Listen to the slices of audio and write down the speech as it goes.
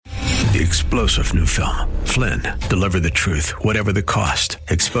The explosive new film, Flynn, deliver the truth, whatever the cost,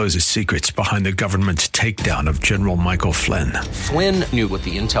 exposes secrets behind the government's takedown of General Michael Flynn. Flynn knew what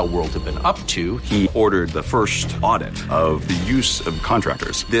the intel world had been up to. He ordered the first audit of the use of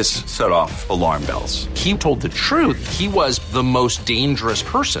contractors. This set off alarm bells. He told the truth. He was the most dangerous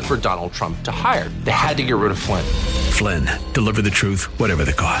person for Donald Trump to hire. They had to get rid of Flynn. Flynn, deliver the truth, whatever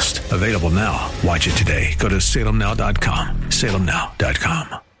the cost. Available now. Watch it today. Go to salemnow.com.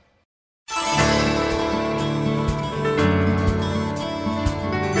 salemnow.com.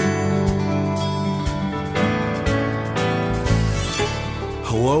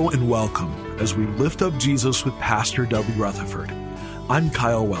 Hello and welcome as we lift up Jesus with Pastor W. Rutherford. I'm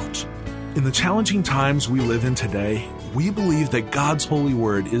Kyle Welch. In the challenging times we live in today, we believe that God's holy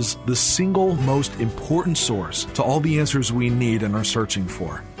word is the single most important source to all the answers we need and are searching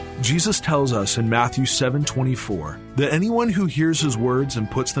for. Jesus tells us in Matthew 7:24 that anyone who hears his words and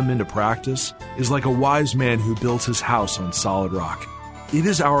puts them into practice is like a wise man who builds his house on solid rock. It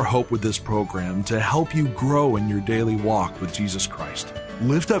is our hope with this program to help you grow in your daily walk with Jesus Christ.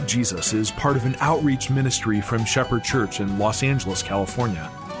 Lift Up Jesus is part of an outreach ministry from Shepherd Church in Los Angeles, California.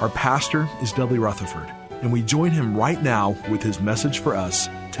 Our pastor is W. Rutherford, and we join him right now with his message for us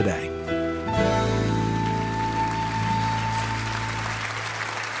today.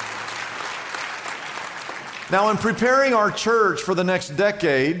 Now, in preparing our church for the next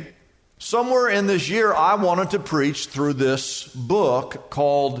decade, somewhere in this year, I wanted to preach through this book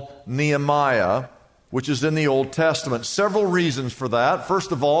called Nehemiah, which is in the Old Testament. Several reasons for that.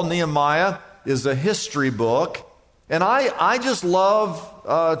 First of all, Nehemiah is a history book, and I just love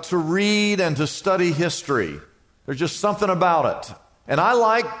to read and to study history. There's just something about it. And I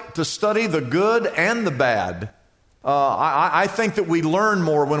like to study the good and the bad. I think that we learn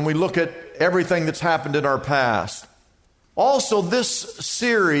more when we look at everything that's happened in our past. Also, this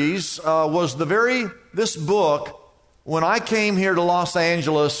series was this book, when I came here to Los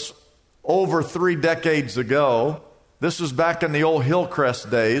Angeles over 3 decades ago. This was back in the old Hillcrest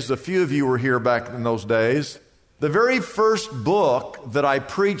days. A few of you were here back in those days. The very first book that I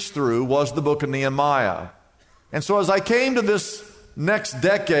preached through was the book of Nehemiah. And so as I came to this next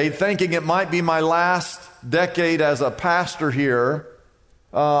decade, thinking it might be my last decade as a pastor here,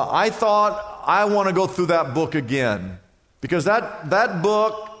 I thought I want to go through that book again, because that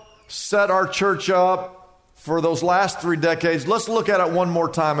book set our church up for those last 3 decades. Let's look at it one more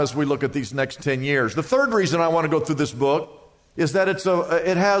time as we look at these next 10 years. The third reason I want to go through this book is that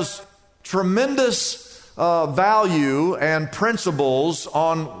it has tremendous value and principles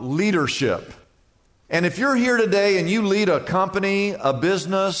on leadership. And if you're here today and you lead a company, a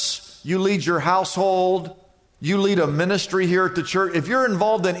business, you lead your household, you lead a ministry here at the church, if you're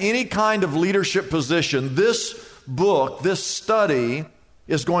involved in any kind of leadership position, this book, this study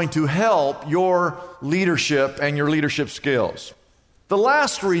is going to help your leadership and your leadership skills. The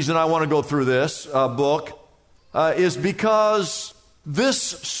last reason I want to go through this book is because this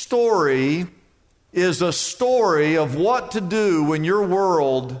story is a story of what to do when your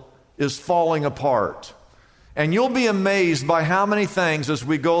world is falling apart. And you'll be amazed by how many things as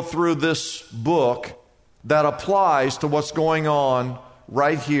we go through this book that applies to what's going on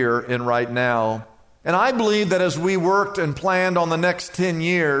right here and right now. And I believe that as we worked and planned on the next 10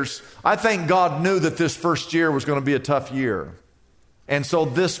 years, I think God knew that this first year was going to be a tough year. And so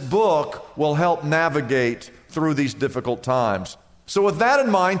this book will help navigate through these difficult times. So with that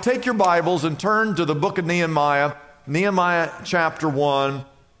in mind, take your Bibles and turn to the book of Nehemiah, Nehemiah chapter 1.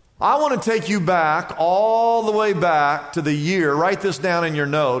 I want to take you back, all the way back to the year, write this down in your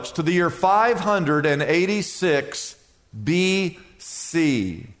notes, to the year 586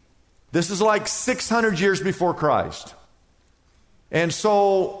 BC. This is like 600 years before Christ. And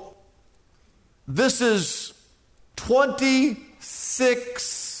so this is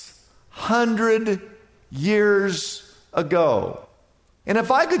 2,600 years ago. And if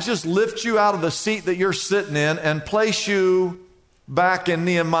I could just lift you out of the seat that you're sitting in and place you back in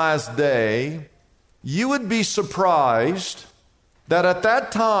Nehemiah's day, you would be surprised that at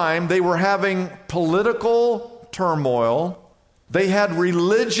that time they were having political turmoil. They had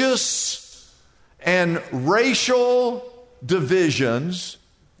religious and racial divisions.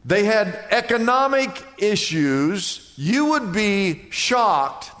 They had economic issues. You would be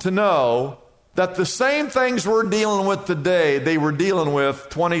shocked to know that the same things we're dealing with today, they were dealing with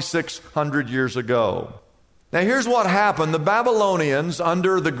 2,600 years ago. Now here's what happened. The Babylonians,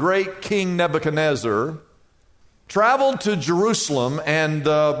 under the great King Nebuchadnezzar, traveled to Jerusalem, and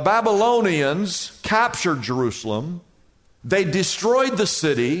the Babylonians captured Jerusalem. They destroyed the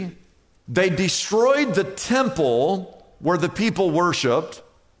city. They destroyed the temple where the people worshiped.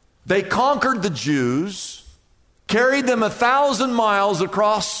 They conquered the Jews, carried them 1,000 miles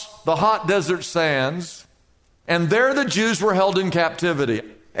across the hot desert sands, and there the Jews were held in captivity.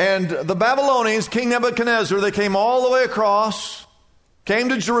 And the Babylonians, King Nebuchadnezzar, they came all the way across, came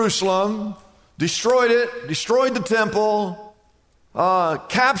to Jerusalem, destroyed it, destroyed the temple,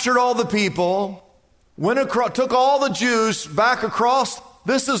 captured all the people, went across, took all the Jews back across.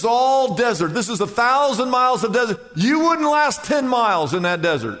 This is all desert. This is 1,000 miles of desert. You wouldn't last 10 miles in that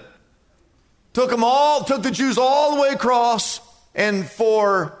desert. Took the Jews all the way across, and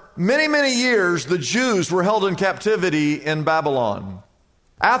for many, many years, the Jews were held in captivity in Babylon.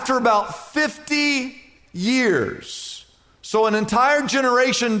 After about 50 years, so an entire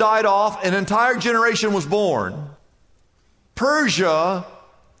generation died off, an entire generation was born. Persia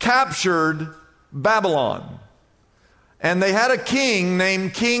captured Babylon. And they had a king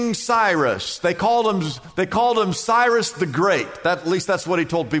named King Cyrus. They called him Cyrus the Great. At least that's what he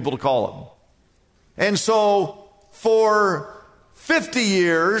told people to call him. And so for 50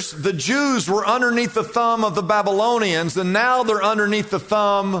 years, the Jews were underneath the thumb of the Babylonians, and now they're underneath the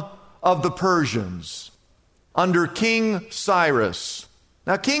thumb of the Persians, under King Cyrus.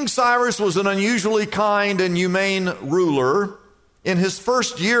 Now, King Cyrus was an unusually kind and humane ruler. In his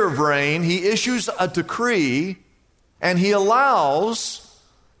first year of reign, he issues a decree, and he allows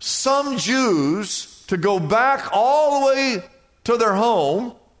some Jews to go back all the way to their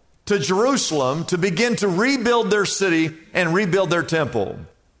home, to Jerusalem, to begin to rebuild their city and rebuild their temple.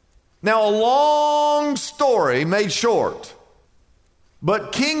 Now, a long story made short,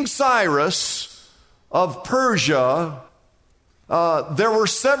 but King Cyrus of Persia, there were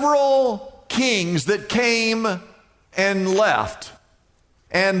several kings that came and left.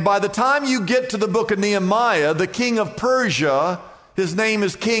 And by the time you get to the book of Nehemiah, the king of Persia, his name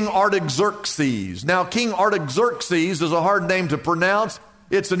is King Artaxerxes. Now, King Artaxerxes is a hard name to pronounce.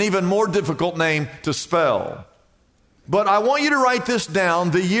 It's an even more difficult name to spell. But I want you to write this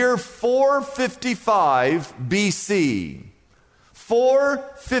down, the year 455 BC.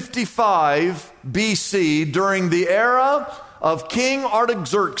 455 BC, during the era of King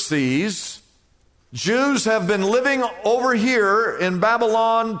Artaxerxes, Jews have been living over here in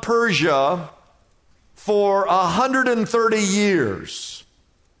Babylon, Persia, for 130 years,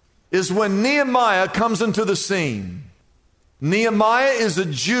 is when Nehemiah comes into the scene. Nehemiah is a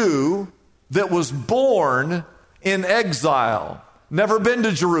Jew that was born in exile, never been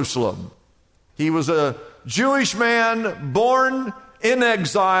to Jerusalem. He was a Jewish man born in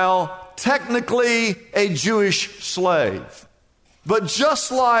exile, technically a Jewish slave. But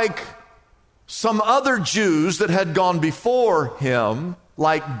just like some other Jews that had gone before him,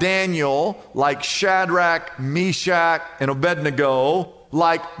 like Daniel, like Shadrach, Meshach, and Abednego,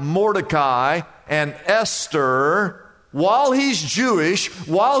 like Mordecai and Esther, while he's Jewish,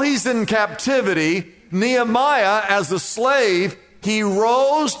 while he's in captivity, Nehemiah, as a slave, he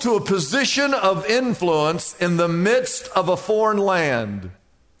rose to a position of influence in the midst of a foreign land.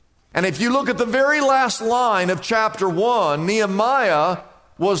 And if you look at the very last line of chapter 1, Nehemiah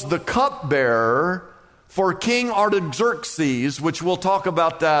was the cupbearer for King Artaxerxes, which we'll talk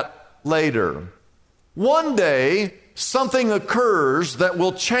about that later. One day, something occurs that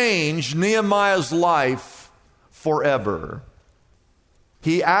will change Nehemiah's life forever.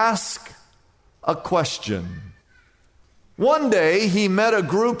 He asked a question. One day, he met a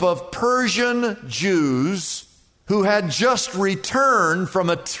group of Persian Jews who had just returned from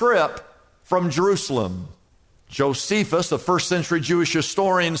a trip from Jerusalem. Josephus, a first century Jewish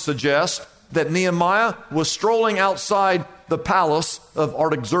historian, suggests that Nehemiah was strolling outside the palace of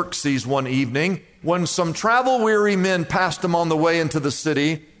Artaxerxes one evening when some travel-weary men passed him on the way into the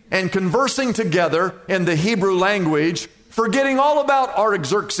city, and conversing together in the Hebrew language, forgetting all about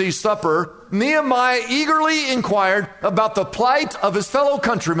Artaxerxes' supper, Nehemiah eagerly inquired about the plight of his fellow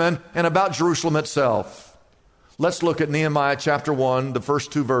countrymen and about Jerusalem itself. Let's look at Nehemiah chapter 1, the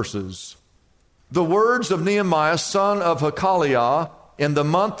first 2 verses. The words of Nehemiah, son of Hakaliah, in the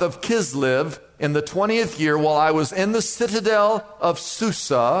month of Kislev, in the 20th year, while I was in the citadel of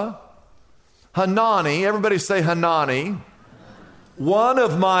Susa, Hanani, everybody say Hanani, one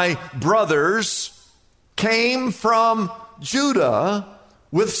of my brothers, came from Judah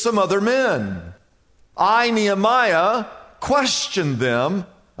with some other men. I, Nehemiah, questioned them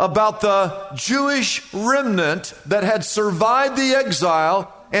about the Jewish remnant that had survived the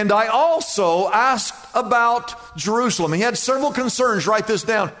exile, and I also asked about Jerusalem. He had several concerns. Write this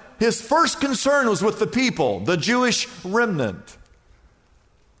down. His first concern was with the people, the Jewish remnant.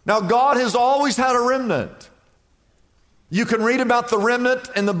 Now, God has always had a remnant. You can read about the remnant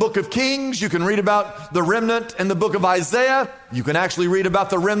in the book of Kings. You can read about the remnant in the book of Isaiah. You can actually read about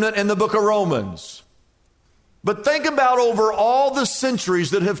the remnant in the book of Romans. But think about over all the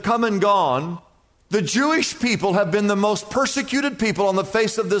centuries that have come and gone, the Jewish people have been the most persecuted people on the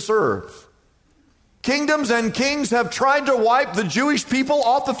face of this earth. Kingdoms and kings have tried to wipe the Jewish people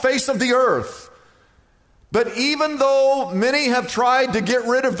off the face of the earth. But even though many have tried to get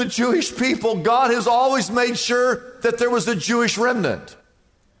rid of the Jewish people, God has always made sure that there was a Jewish remnant.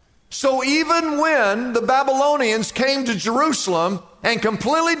 So even when the Babylonians came to Jerusalem and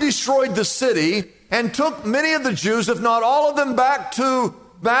completely destroyed the city and took many of the Jews, if not all of them, back to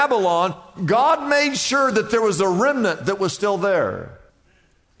Babylon, God made sure that there was a remnant that was still there.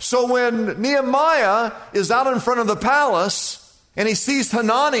 So when Nehemiah is out in front of the palace and he sees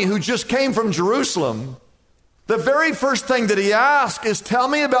Hanani, who just came from Jerusalem, the very first thing that he asked is, tell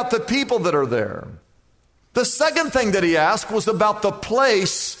me about the people that are there. The second thing that he asked was about the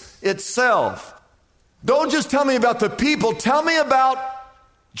place itself. Don't just tell me about the people, tell me about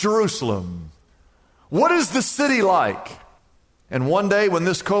Jerusalem. What is the city like? And one day when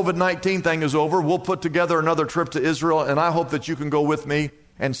this COVID-19 thing is over, we'll put together another trip to Israel, and I hope that you can go with me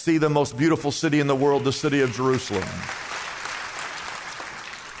and see the most beautiful city in the world, the city of Jerusalem.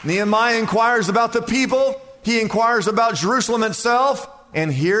 Nehemiah inquires about the people. He inquires about Jerusalem itself.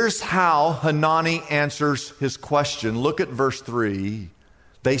 And here's how Hanani answers his question. Look at verse 3.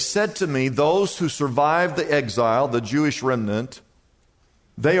 They said to me, those who survived the exile, the Jewish remnant,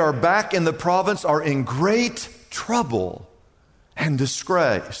 they are back in the province, are in great trouble and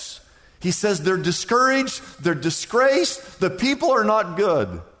disgrace. He says they're discouraged, they're disgraced, the people are not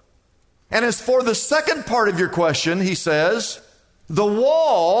good. And as for the second part of your question, he says, the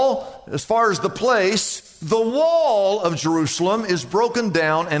wall, as far as the place, the wall of Jerusalem is broken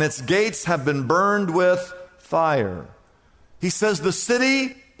down and its gates have been burned with fire. He says the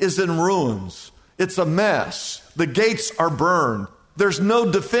city is in ruins. It's a mess. The gates are burned. There's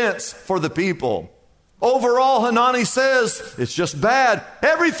no defense for the people. Overall, Hanani says, it's just bad.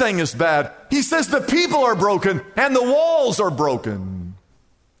 Everything is bad. He says the people are broken and the walls are broken.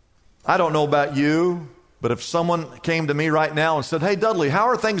 I don't know about you, but if someone came to me right now and said, hey, Dudley, how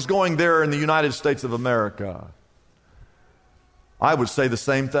are things going there in the United States of America? I would say the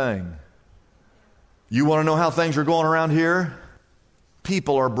same thing. You want to know how things are going around here?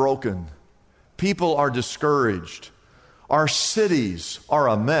 People are broken. People are discouraged. Our cities are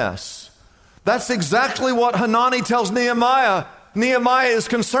a mess. That's exactly what Hanani tells Nehemiah. Nehemiah is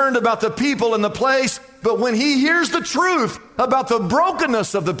concerned about the people and the place, but when he hears the truth about the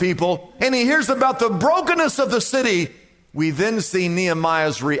brokenness of the people and he hears about the brokenness of the city, we then see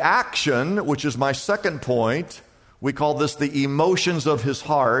Nehemiah's reaction, which is my second point. We call this the emotions of his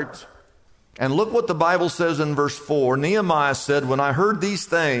heart. And look what the Bible says in verse 4. Nehemiah said, when I heard these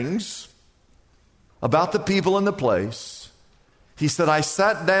things about the people and the place, he said, I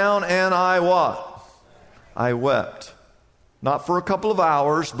sat down and I what? I wept. Not for a couple of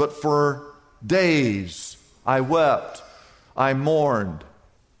hours, but for days. I wept. I mourned.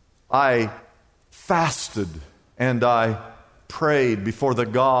 I fasted and I prayed before the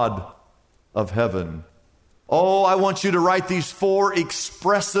God of heaven. Oh, I want you to write these 4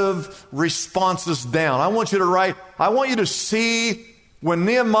 expressive responses down. I want you to see when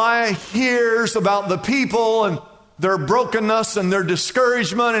Nehemiah hears about the people and their brokenness and their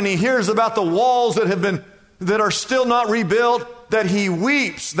discouragement, and he hears about the walls that are still not rebuilt, that he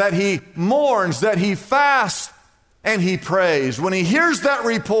weeps, that he mourns, that he fasts, and he prays. When he hears that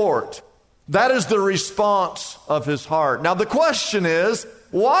report, that is the response of his heart. Now the question is,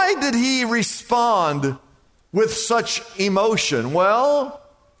 why did he respond with such emotion? Well,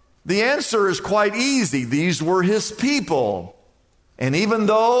 the answer is quite easy. These were his people. And even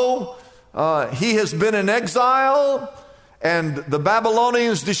though he has been in exile, and the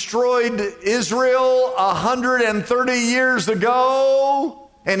Babylonians destroyed Israel 130 years ago,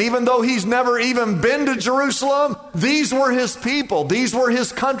 and even though he's never even been to Jerusalem, these were his people, these were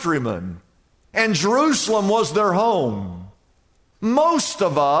his countrymen, and Jerusalem was their home. Most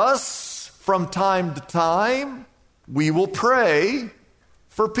of us, from time to time, we will pray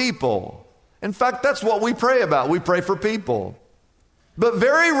for people. In fact, that's what we pray about. We pray for people. But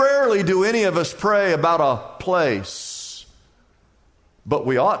very rarely do any of us pray about a place. But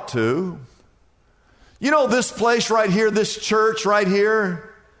we ought to. You know, this place right here, this church right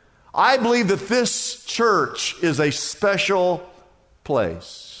here, I believe that this church is a special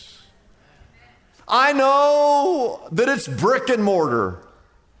place. I know that it's brick and mortar,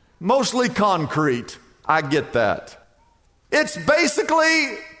 mostly concrete. I get that. It's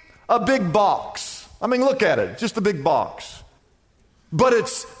basically a big box. I mean, look at it, just a big box. But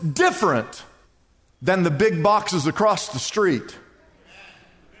it's different than the big boxes across the street.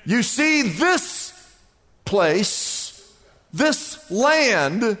 You see, this place, this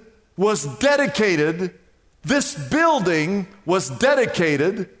land was dedicated, this building was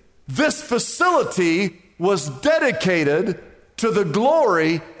dedicated, this facility was dedicated to the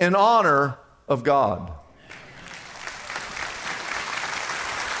glory and honor of God.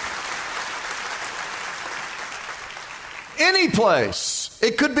 Any place.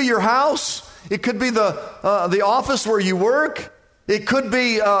 It could be your house. It could be the office where you work. It could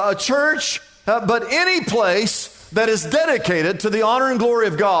be a church. But any place that is dedicated to the honor and glory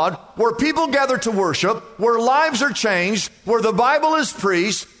of God, where people gather to worship, where lives are changed, where the Bible is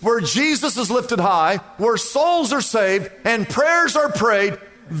preached, where Jesus is lifted high, where souls are saved and prayers are prayed,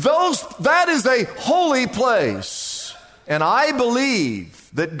 that is a holy place. And I believe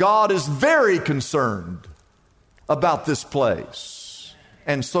that God is very concerned about this place,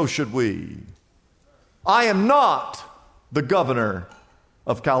 and so should we. I am not the governor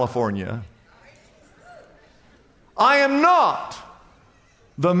of California. I am not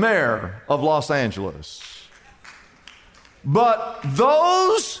the mayor of Los Angeles. But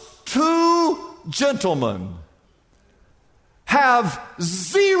those two gentlemen have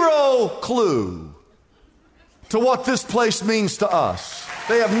zero clue to what this place means to us.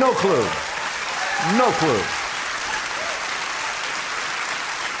 They have no clue. No clue.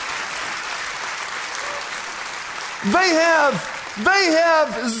 They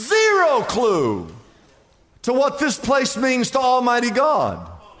have zero clue to what this place means to Almighty God.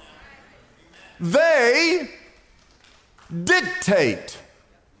 They dictate.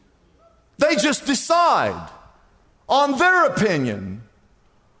 They just decide on their opinion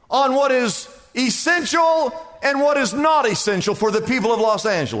on what is essential and what is not essential for the people of Los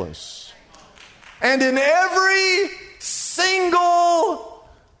Angeles. And in every single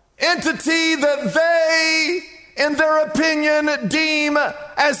entity that they, in their opinion, deem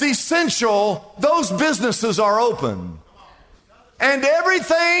as essential, those businesses are open. And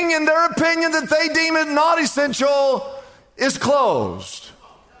everything in their opinion that they deem it not essential is closed.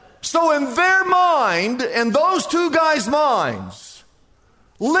 So in their mind, in those two guys' minds,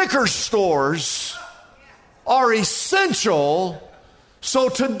 liquor stores are essential. So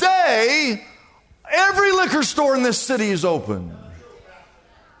today, every liquor store in this city is open.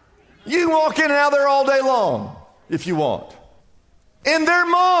 You can walk in and out there all day long if you want. In their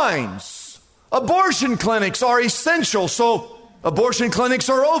minds, abortion clinics are essential, so abortion clinics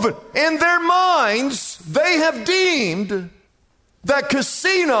are open. In their minds, they have deemed that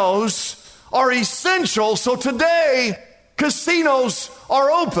casinos are essential, so today casinos are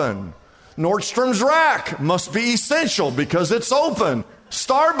open. Nordstrom's Rack must be essential because it's open.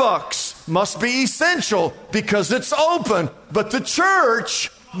 Starbucks must be essential because it's open. But the church,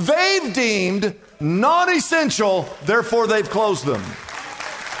 they've deemed not essential, therefore they've closed them.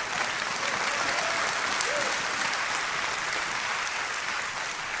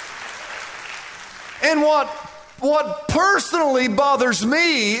 And what personally bothers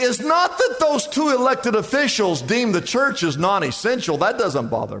me is not that those two elected officials deem the church as non-essential. That doesn't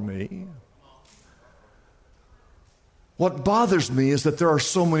bother me. What bothers me is that there are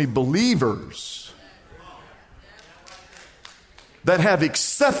so many believers that have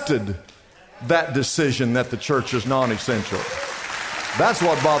accepted that decision that the church is non-essential. That's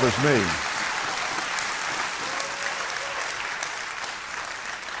what bothers me.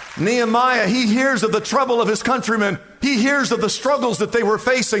 Nehemiah, he hears of the trouble of his countrymen. He hears of the struggles that they were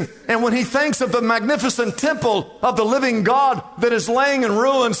facing. And when he thinks of the magnificent temple of the living God that is laying in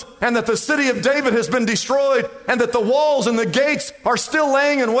ruins, and that the city of David has been destroyed, and that the walls and the gates are still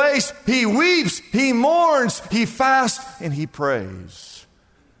laying in waste, he weeps, he mourns, he fasts, and he prays.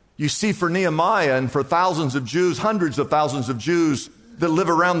 You see, for Nehemiah and for thousands of Jews, hundreds of thousands of Jews that live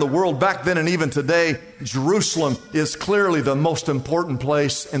around the world back then and even today, Jerusalem is clearly the most important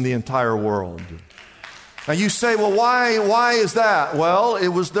place in the entire world. Now you say, well, why is that? Well, it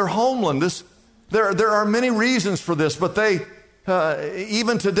was their homeland. There are many reasons for this, but they,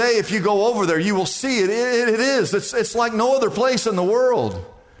 even today, if you go over there, you will see it. It is. It's like no other place in the world.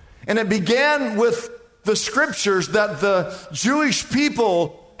 And it began with the scriptures that the Jewish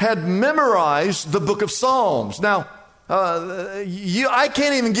people had memorized the book of Psalms. Now, I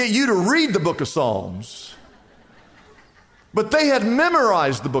can't even get you to read the book of Psalms. But they had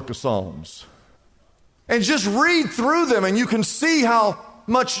memorized the book of Psalms. And just read through them and you can see how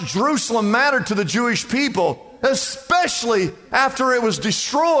much Jerusalem mattered to the Jewish people, especially after it was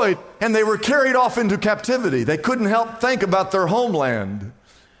destroyed and they were carried off into captivity. They couldn't help think about their homeland.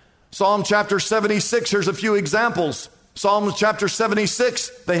 Psalm chapter 76, here's a few examples. Psalm chapter 76,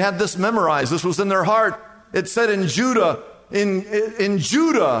 they had this memorized. This was in their heart. It said in Judah, in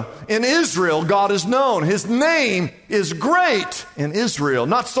Judah, in Israel, God is known. His name is great in Israel.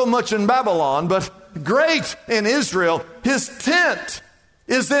 Not so much in Babylon, but great in Israel. His tent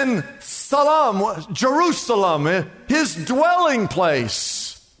is in Jerusalem. His dwelling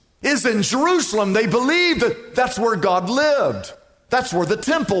place is in Jerusalem. They believed that that's where God lived. That's where the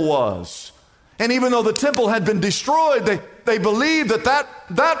temple was. And even though the temple had been destroyed, they believed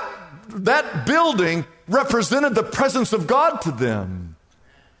that building represented the presence of God to them.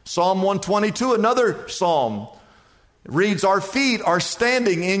 Psalm 122, another psalm, reads, our feet are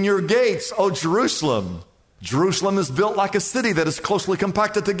standing in your gates, O Jerusalem. Jerusalem is built like a city that is closely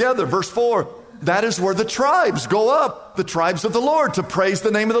compacted together. Verse 4, that is where the tribes go up, the tribes of the Lord, to praise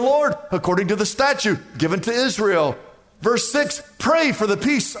the name of the Lord according to the statute given to Israel. Verse 6, pray for the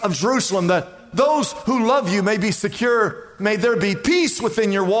peace of Jerusalem, that those who love you may be secure. May there be peace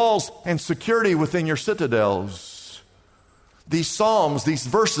within your walls and security within your citadels. These psalms, these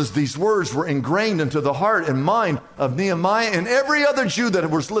verses, these words were ingrained into the heart and mind of Nehemiah and every other Jew that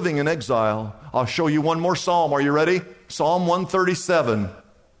was living in exile. I'll show you one more psalm. Are you ready? Psalm 137,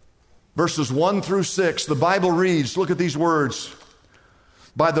 verses 1 through 6. The Bible reads, look at these words.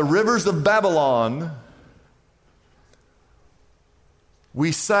 By the rivers of Babylon,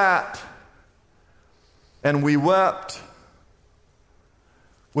 we sat and we wept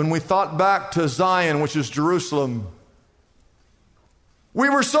when we thought back to Zion, which is Jerusalem. We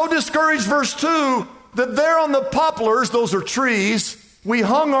were so discouraged, verse 2, that there on the poplars, those are trees, we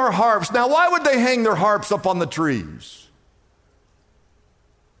hung our harps. Now, why would they hang their harps up on the trees?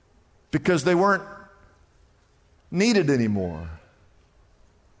 Because they weren't needed anymore.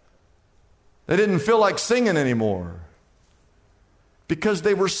 They didn't feel like singing anymore. Because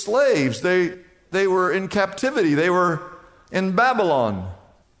they were slaves. They were in captivity. They were in Babylon.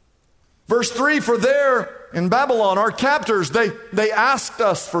 Verse 3, for there in Babylon, our captors, they asked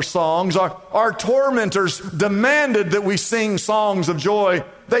us for songs. Our tormentors demanded that we sing songs of joy.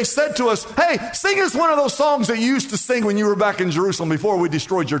 They said to us, hey, sing us one of those songs that you used to sing when you were back in Jerusalem before we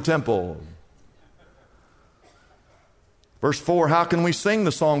destroyed your temple. Verse 4, how can we sing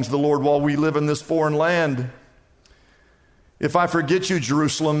the songs of the Lord while we live in this foreign land? If I forget you,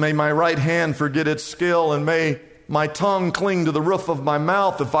 Jerusalem, may my right hand forget its skill, and may my tongue cling to the roof of my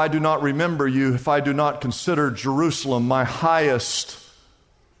mouth if I do not remember you, if I do not consider Jerusalem my highest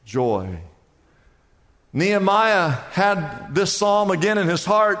joy. Nehemiah had this psalm again in his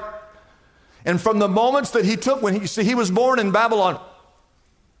heart. And from the moments that he took, he was born in Babylon,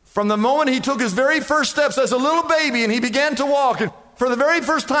 from the moment he took his very first steps as a little baby and he began to walk, and for the very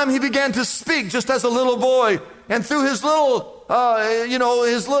first time he began to speak just as a little boy, and through his little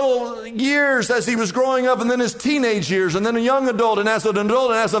years as he was growing up, and then his teenage years, and then a young adult, and as an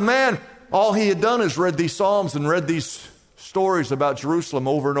adult, and as a man, all he had done is read these psalms and read these stories about Jerusalem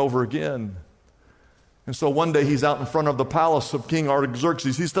over and over again. And so one day he's out in front of the palace of King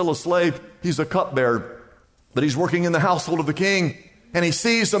Artaxerxes. He's still a slave. He's a cupbearer. But he's working in the household of the king. And he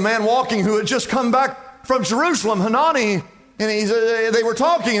sees a man walking who had just come back from Jerusalem, Hanani. And they were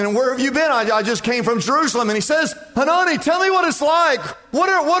talking, and where have you been? I just came from Jerusalem. And he says, Hanani, tell me what it's like.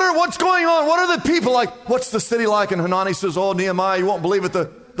 What's going on? What are the people like? What's the city like? And Hanani says, oh, Nehemiah, you won't believe it.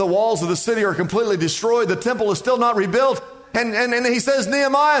 The walls of the city are completely destroyed. The temple is still not rebuilt. And he says,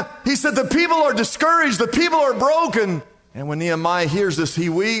 Nehemiah, he said, the people are discouraged. The people are broken. And when Nehemiah hears this, he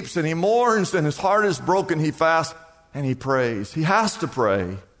weeps and he mourns, and his heart is broken. He fasts and he prays. He has to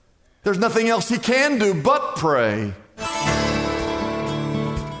pray. There's nothing else he can do but pray.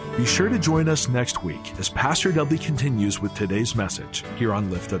 Be sure to join us next week as Pastor Dudley continues with today's message here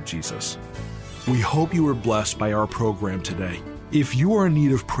on Lift Up Jesus. We hope you were blessed by our program today. If you are in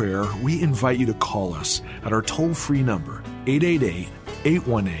need of prayer, we invite you to call us at our toll-free number,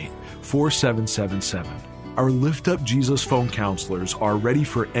 888-818-4777. Our Lift Up Jesus phone counselors are ready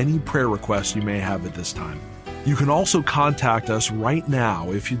for any prayer requests you may have at this time. You can also contact us right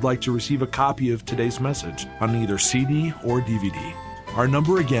now if you'd like to receive a copy of today's message on either CD or DVD. Our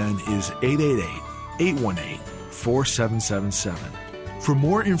number again is 888-818-4777. For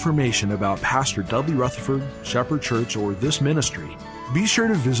more information about Pastor Dudley Rutherford, Shepherd Church, or this ministry, be sure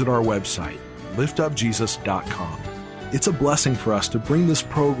to visit our website, liftupjesus.com. It's a blessing for us to bring this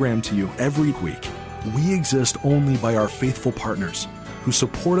program to you every week. We exist only by our faithful partners who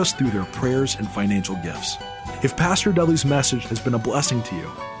support us through their prayers and financial gifts. If Pastor Dudley's message has been a blessing to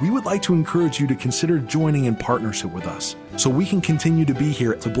you, we would like to encourage you to consider joining in partnership with us so we can continue to be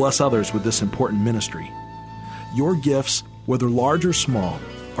here to bless others with this important ministry. Your gifts, whether large or small,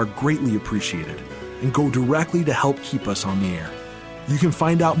 are greatly appreciated and go directly to help keep us on the air. You can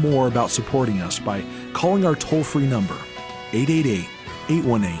find out more about supporting us by calling our toll-free number,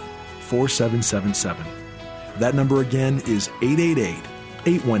 888-818-4777. That number again is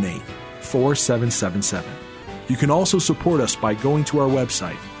 888-818-4777. You can also support us by going to our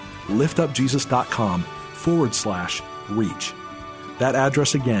website, liftupjesus.com/reach. That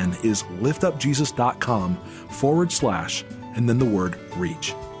address again is liftupjesus.com/ and then the word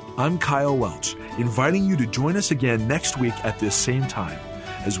reach. I'm Kyle Welch, inviting you to join us again next week at this same time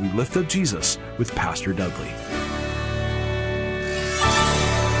as we lift up Jesus with Pastor Dudley.